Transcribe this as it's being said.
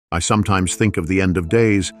I sometimes think of the end of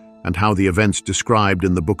days and how the events described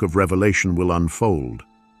in the book of Revelation will unfold.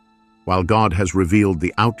 While God has revealed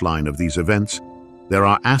the outline of these events, there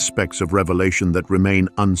are aspects of Revelation that remain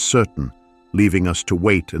uncertain, leaving us to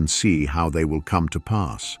wait and see how they will come to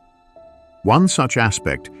pass. One such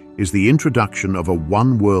aspect is the introduction of a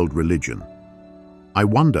one-world religion. I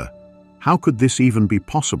wonder, how could this even be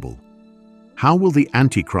possible? How will the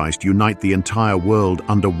Antichrist unite the entire world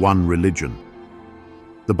under one religion?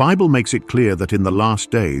 The Bible makes it clear that in the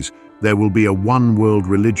last days there will be a one-world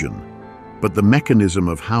religion, but the mechanism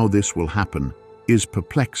of how this will happen is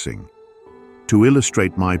perplexing. To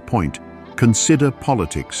illustrate my point, consider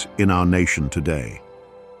politics in our nation today.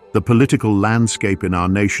 The political landscape in our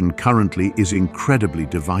nation currently is incredibly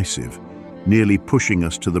divisive, nearly pushing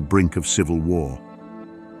us to the brink of civil war.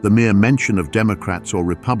 The mere mention of Democrats or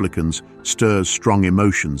Republicans stirs strong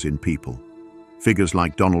emotions in people. Figures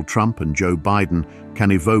like Donald Trump and Joe Biden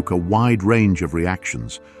can evoke a wide range of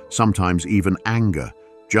reactions, sometimes even anger,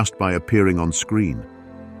 just by appearing on screen.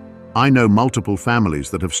 I know multiple families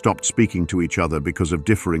that have stopped speaking to each other because of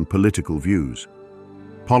differing political views.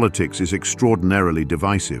 Politics is extraordinarily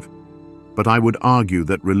divisive, but I would argue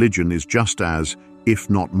that religion is just as, if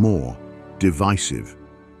not more, divisive.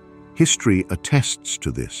 History attests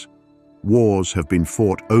to this. Wars have been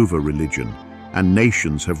fought over religion, and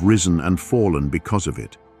nations have risen and fallen because of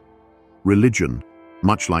it. Religion,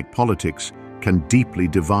 much like politics, can deeply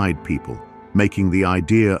divide people, making the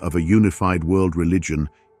idea of a unified world religion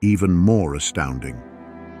even more astounding.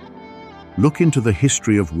 Look into the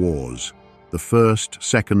history of wars, the First,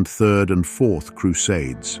 Second, Third, and Fourth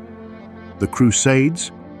Crusades. The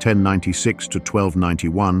Crusades, 1096 to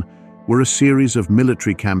 1291, were a series of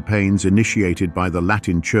military campaigns initiated by the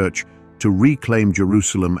Latin Church to reclaim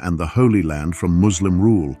Jerusalem and the Holy Land from Muslim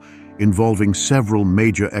rule, involving several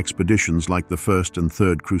major expeditions like the First and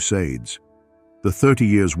Third Crusades. The 30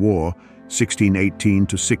 Years' War, 1618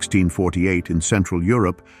 to 1648 in Central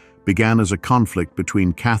Europe, began as a conflict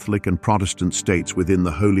between Catholic and Protestant states within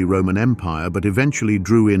the Holy Roman Empire, but eventually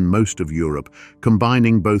drew in most of Europe,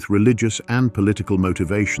 combining both religious and political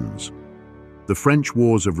motivations. The French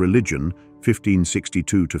Wars of Religion,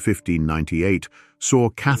 1562 to 1598, saw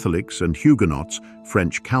Catholics and Huguenots,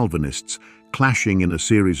 French Calvinists, clashing in a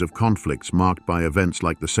series of conflicts marked by events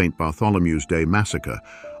like the St. Bartholomew's Day massacre,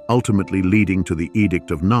 ultimately leading to the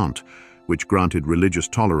Edict of Nantes, which granted religious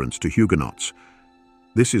tolerance to Huguenots.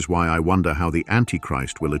 This is why I wonder how the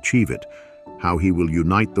Antichrist will achieve it, how he will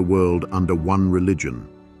unite the world under one religion.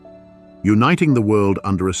 Uniting the world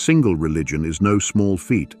under a single religion is no small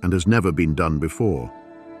feat and has never been done before.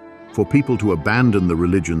 For people to abandon the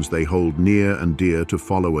religions they hold near and dear to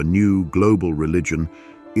follow a new global religion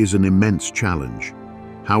is an immense challenge.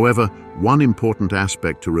 However, one important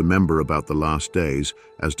aspect to remember about the last days,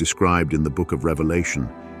 as described in the book of Revelation,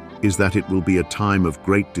 is that it will be a time of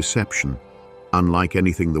great deception, unlike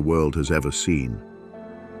anything the world has ever seen.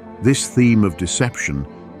 This theme of deception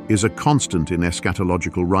is a constant in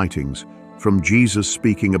eschatological writings, from Jesus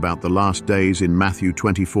speaking about the last days in Matthew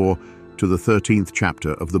 24 to the 13th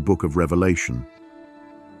chapter of the book of Revelation.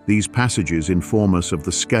 These passages inform us of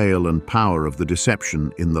the scale and power of the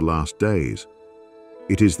deception in the last days.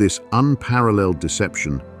 It is this unparalleled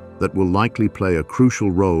deception that will likely play a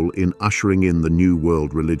crucial role in ushering in the new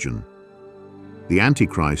world religion. The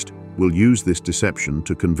Antichrist will use this deception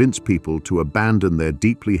to convince people to abandon their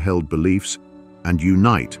deeply held beliefs and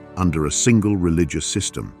unite under a single religious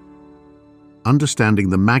system. Understanding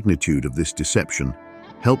the magnitude of this deception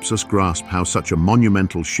helps us grasp how such a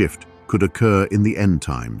monumental shift could occur in the end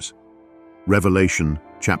times. Revelation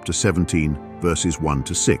chapter 17, verses 1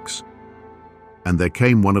 to 6. And there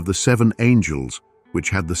came one of the 7 angels, which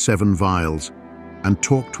had the 7 vials, and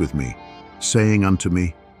talked with me, saying unto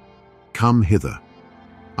me, Come hither,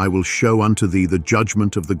 I will show unto thee the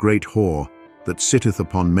judgment of the great whore that sitteth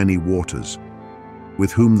upon many waters,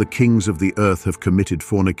 with whom the kings of the earth have committed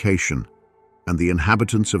fornication, and the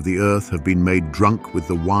inhabitants of the earth have been made drunk with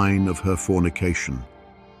the wine of her fornication.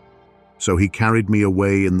 So he carried me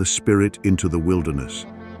away in the spirit into the wilderness,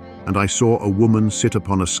 and I saw a woman sit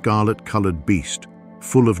upon a scarlet-colored beast,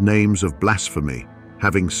 full of names of blasphemy,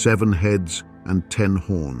 having 7 heads and 10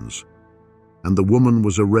 horns. And the woman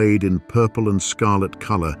was arrayed in purple and scarlet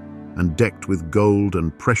color, and decked with gold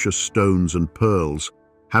and precious stones and pearls,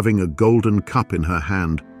 having a golden cup in her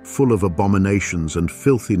hand, full of abominations and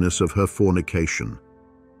filthiness of her fornication.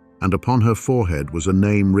 And upon her forehead was a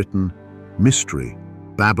name written, Mystery,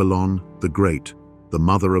 Babylon the Great, the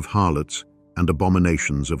mother of harlots and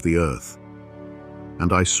abominations of the earth.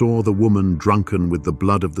 And I saw the woman drunken with the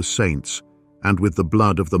blood of the saints, and with the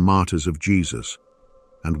blood of the martyrs of Jesus.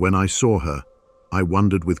 and when I saw her, I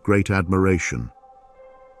wondered with great admiration.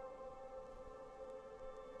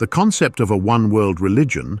 The concept of a one-world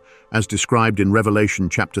religion, as described in Revelation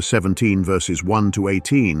chapter 17 verses 1 to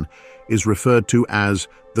 18, is referred to as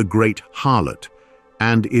the Great Harlot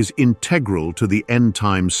and is integral to the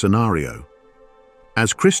end-times scenario.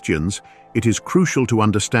 As Christians, it is crucial to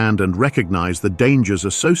understand and recognize the dangers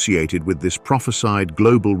associated with this prophesied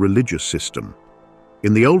global religious system.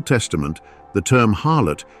 In the Old Testament, the term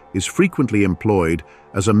harlot is frequently employed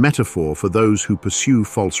as a metaphor for those who pursue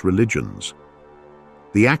false religions.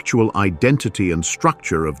 The actual identity and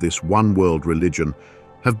structure of this one-world religion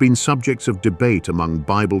have been subjects of debate among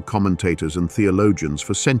Bible commentators and theologians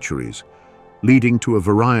for centuries, leading to a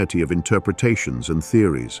variety of interpretations and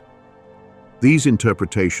theories. These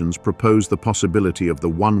interpretations propose the possibility of the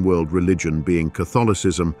one-world religion being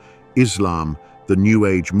Catholicism, Islam, the New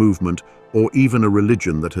Age movement, or even a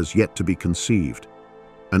religion that has yet to be conceived.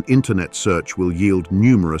 An internet search will yield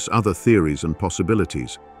numerous other theories and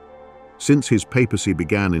possibilities. Since his papacy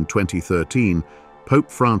began in 2013,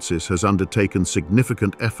 Pope Francis has undertaken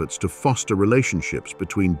significant efforts to foster relationships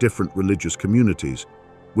between different religious communities,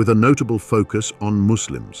 with a notable focus on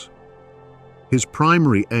Muslims. His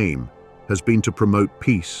primary aim has been to promote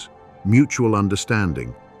peace, mutual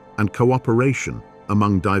understanding, and cooperation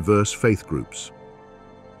among diverse faith groups.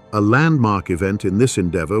 A landmark event in this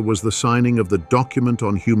endeavor was the signing of the Document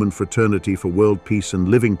on Human Fraternity for World Peace and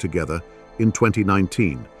Living Together in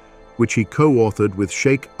 2019, which he co-authored with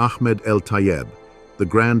Sheikh Ahmed El Tayeb, the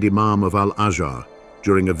Grand Imam of Al-Azhar,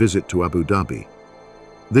 during a visit to Abu Dhabi.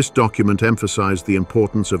 This document emphasized the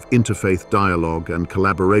importance of interfaith dialogue and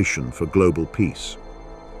collaboration for global peace.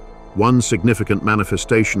 One significant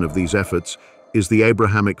manifestation of these efforts is the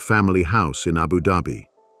Abrahamic Family House in Abu Dhabi.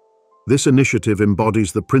 This initiative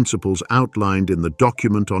embodies the principles outlined in the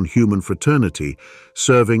Document on Human Fraternity,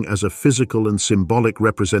 serving as a physical and symbolic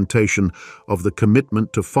representation of the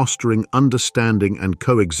commitment to fostering understanding and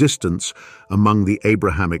coexistence among the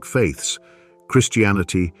Abrahamic faiths,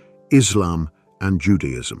 Christianity, Islam, and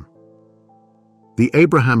Judaism. The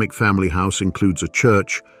Abrahamic Family House includes a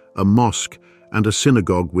church, a mosque, and a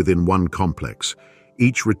synagogue within one complex,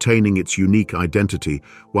 each retaining its unique identity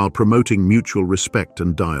while promoting mutual respect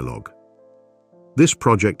and dialogue. This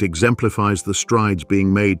project exemplifies the strides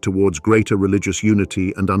being made towards greater religious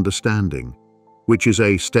unity and understanding, which is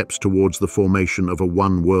steps towards the formation of a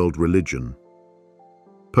one-world religion.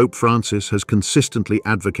 Pope Francis has consistently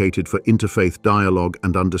advocated for interfaith dialogue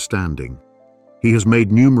and understanding. He has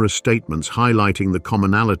made numerous statements highlighting the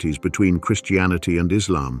commonalities between Christianity and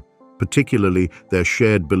Islam, particularly their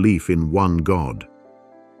shared belief in one God.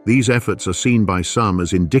 These efforts are seen by some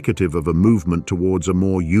as indicative of a movement towards a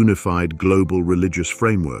more unified global religious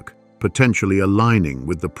framework, potentially aligning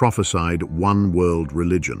with the prophesied one-world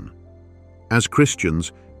religion. As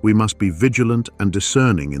Christians, we must be vigilant and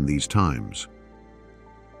discerning in these times.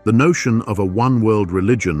 The notion of a one-world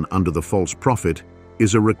religion under the false prophet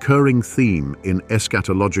is a recurring theme in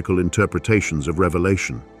eschatological interpretations of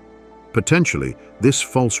Revelation. Potentially, this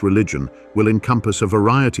false religion will encompass a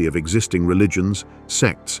variety of existing religions,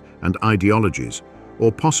 sects, and ideologies,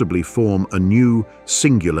 or possibly form a new,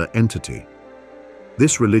 singular entity.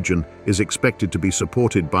 This religion is expected to be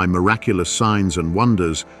supported by miraculous signs and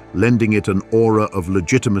wonders, lending it an aura of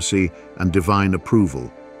legitimacy and divine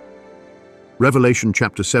approval. Revelation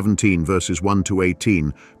chapter 17 verses 1 to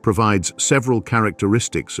 18 provides several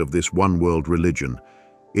characteristics of this one-world religion.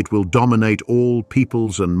 It will dominate all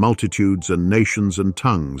peoples and multitudes and nations and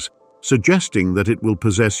tongues, suggesting that it will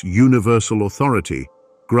possess universal authority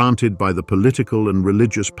granted by the political and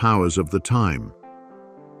religious powers of the time.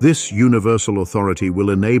 This universal authority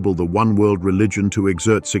will enable the one-world religion to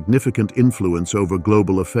exert significant influence over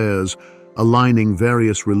global affairs, aligning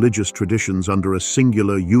various religious traditions under a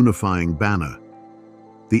singular unifying banner.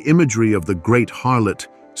 The imagery of the great harlot,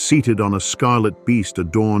 seated on a scarlet beast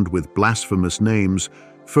adorned with blasphemous names,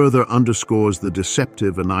 further underscores the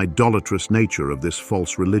deceptive and idolatrous nature of this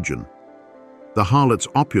false religion. The harlot's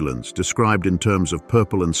opulence, described in terms of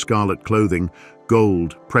purple and scarlet clothing,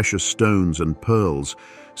 gold, precious stones, and pearls,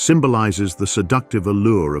 symbolizes the seductive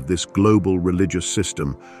allure of this global religious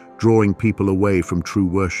system, drawing people away from true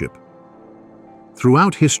worship.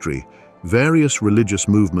 Throughout history, various religious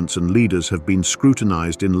movements and leaders have been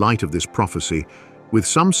scrutinized in light of this prophecy, with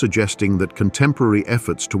some suggesting that contemporary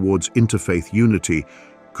efforts towards interfaith unity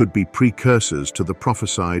could be precursors to the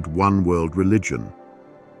prophesied one-world religion.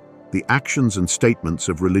 The actions and statements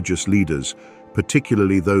of religious leaders,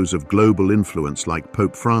 particularly those of global influence like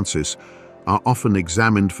Pope Francis, are often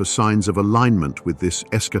examined for signs of alignment with this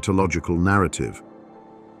eschatological narrative.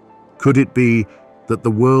 Could it be that the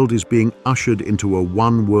world is being ushered into a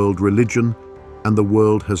one-world religion, and the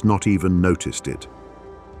world has not even noticed it.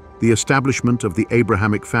 The establishment of the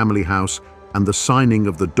Abrahamic family house and the signing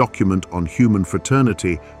of the document on human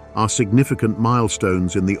fraternity are significant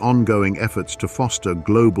milestones in the ongoing efforts to foster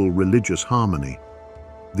global religious harmony.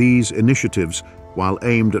 These initiatives, while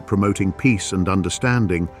aimed at promoting peace and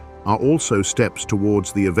understanding, are also steps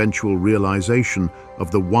towards the eventual realization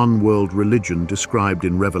of the one-world religion described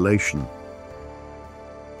in Revelation.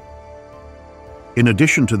 In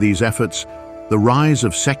addition to these efforts, the rise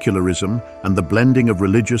of secularism and the blending of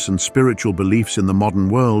religious and spiritual beliefs in the modern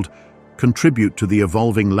world contribute to the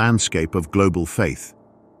evolving landscape of global faith.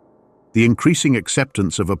 The increasing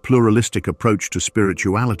acceptance of a pluralistic approach to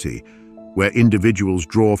spirituality, where individuals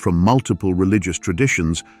draw from multiple religious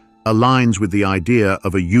traditions, aligns with the idea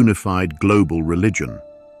of a unified global religion.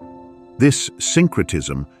 This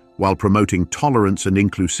syncretism, while promoting tolerance and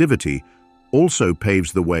inclusivity, also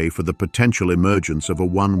paves the way for the potential emergence of a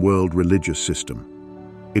one-world religious system.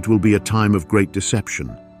 It will be a time of great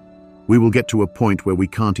deception. We will get to a point where we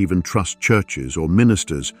can't even trust churches or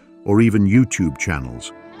ministers or even YouTube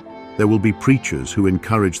channels. There will be preachers who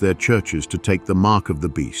encourage their churches to take the mark of the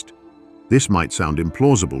beast. This might sound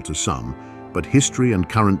implausible to some, but history and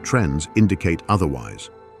current trends indicate otherwise.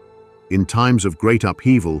 In times of great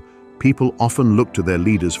upheaval, people often look to their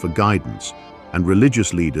leaders for guidance, and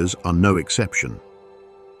religious leaders are no exception.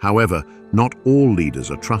 However, not all leaders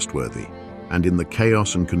are trustworthy, and in the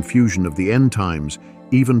chaos and confusion of the end times,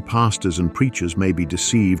 even pastors and preachers may be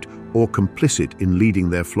deceived or complicit in leading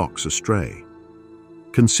their flocks astray.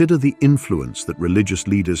 Consider the influence that religious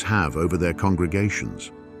leaders have over their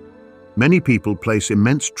congregations. Many people place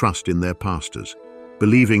immense trust in their pastors,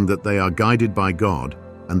 believing that they are guided by God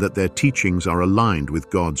and that their teachings are aligned with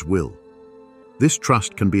God's will. This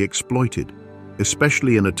trust can be exploited,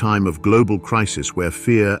 especially in a time of global crisis where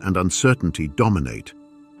fear and uncertainty dominate.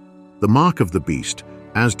 The mark of the beast,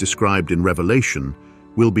 as described in Revelation,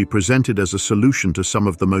 will be presented as a solution to some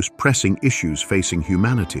of the most pressing issues facing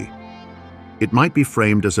humanity. It might be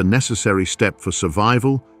framed as a necessary step for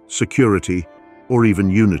survival, security, or even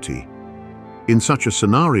unity. In such a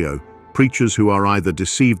scenario, preachers who are either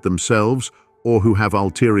deceived themselves or who have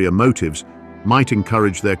ulterior motives might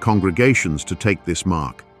encourage their congregations to take this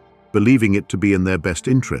mark, believing it to be in their best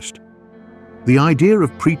interest. The idea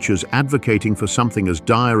of preachers advocating for something as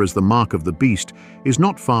dire as the mark of the beast is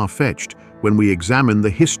not far-fetched when we examine the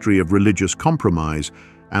history of religious compromise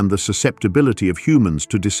and the susceptibility of humans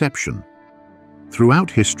to deception.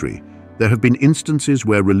 Throughout history, there have been instances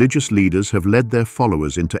where religious leaders have led their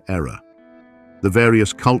followers into error. The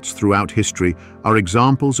various cults throughout history are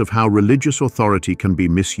examples of how religious authority can be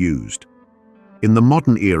misused. In the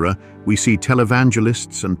modern era, we see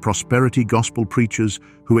televangelists and prosperity gospel preachers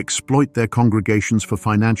who exploit their congregations for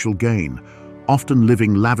financial gain, often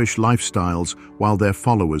living lavish lifestyles while their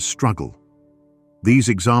followers struggle. These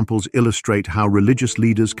examples illustrate how religious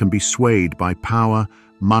leaders can be swayed by power,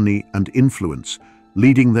 money, and influence,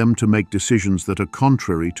 leading them to make decisions that are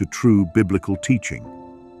contrary to true biblical teaching.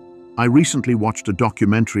 I recently watched a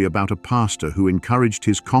documentary about a pastor who encouraged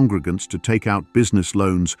his congregants to take out business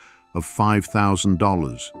loans of $5,000,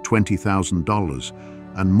 $20,000,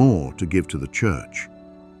 and more to give to the church.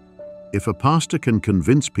 If a pastor can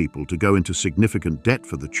convince people to go into significant debt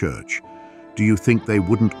for the church, do you think they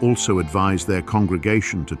wouldn't also advise their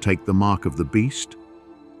congregation to take the mark of the beast?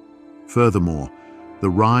 Furthermore, the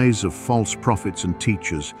rise of false prophets and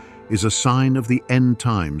teachers is a sign of the end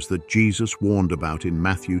times that Jesus warned about in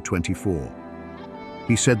Matthew 24.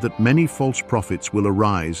 He said that many false prophets will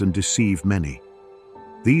arise and deceive many.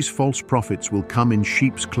 These false prophets will come in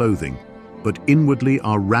sheep's clothing, but inwardly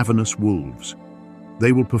are ravenous wolves.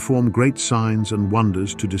 They will perform great signs and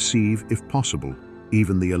wonders to deceive, if possible,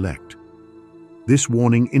 even the elect. This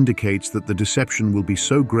warning indicates that the deception will be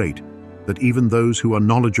so great that even those who are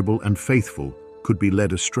knowledgeable and faithful could be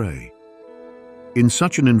led astray. In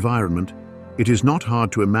such an environment, it is not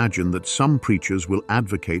hard to imagine that some preachers will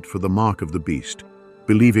advocate for the mark of the beast,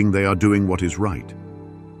 believing they are doing what is right.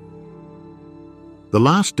 The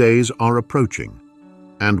last days are approaching,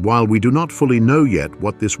 and while we do not fully know yet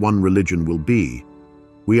what this one religion will be,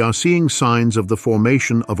 we are seeing signs of the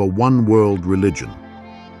formation of a one-world religion.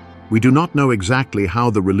 We do not know exactly how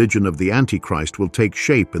the religion of the Antichrist will take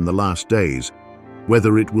shape in the last days,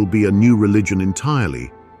 whether it will be a new religion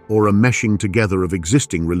entirely or a meshing together of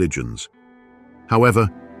existing religions. However,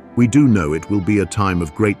 we do know it will be a time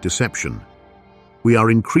of great deception. We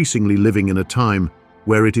are increasingly living in a time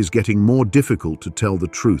where it is getting more difficult to tell the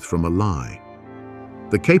truth from a lie.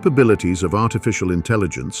 The capabilities of artificial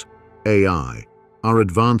intelligence, AI, are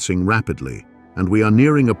advancing rapidly, and we are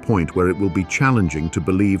nearing a point where it will be challenging to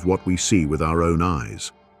believe what we see with our own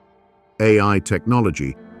eyes. AI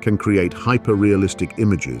technology can create hyper-realistic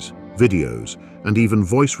images, videos, and even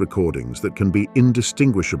voice recordings that can be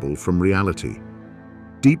indistinguishable from reality.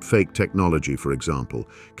 Deepfake technology, for example,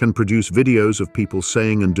 can produce videos of people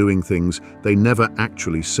saying and doing things they never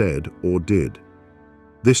actually said or did.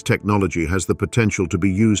 This technology has the potential to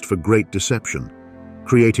be used for great deception,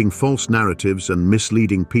 creating false narratives and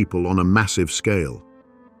misleading people on a massive scale.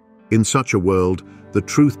 In such a world, the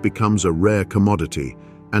truth becomes a rare commodity,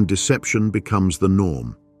 and deception becomes the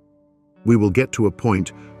norm. We will get to a point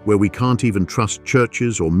where we can't even trust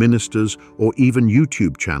churches or ministers or even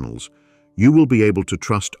YouTube channels. You will be able to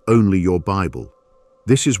trust only your Bible.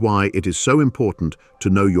 This is why it is so important to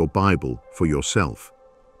know your Bible for yourself.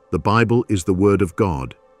 The Bible is the Word of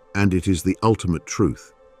God, and it is the ultimate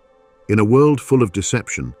truth. In a world full of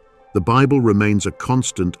deception, the Bible remains a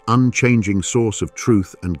constant, unchanging source of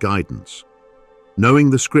truth and guidance. Knowing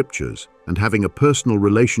the Scriptures and having a personal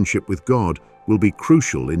relationship with God will be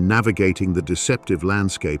crucial in navigating the deceptive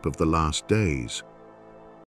landscape of the last days.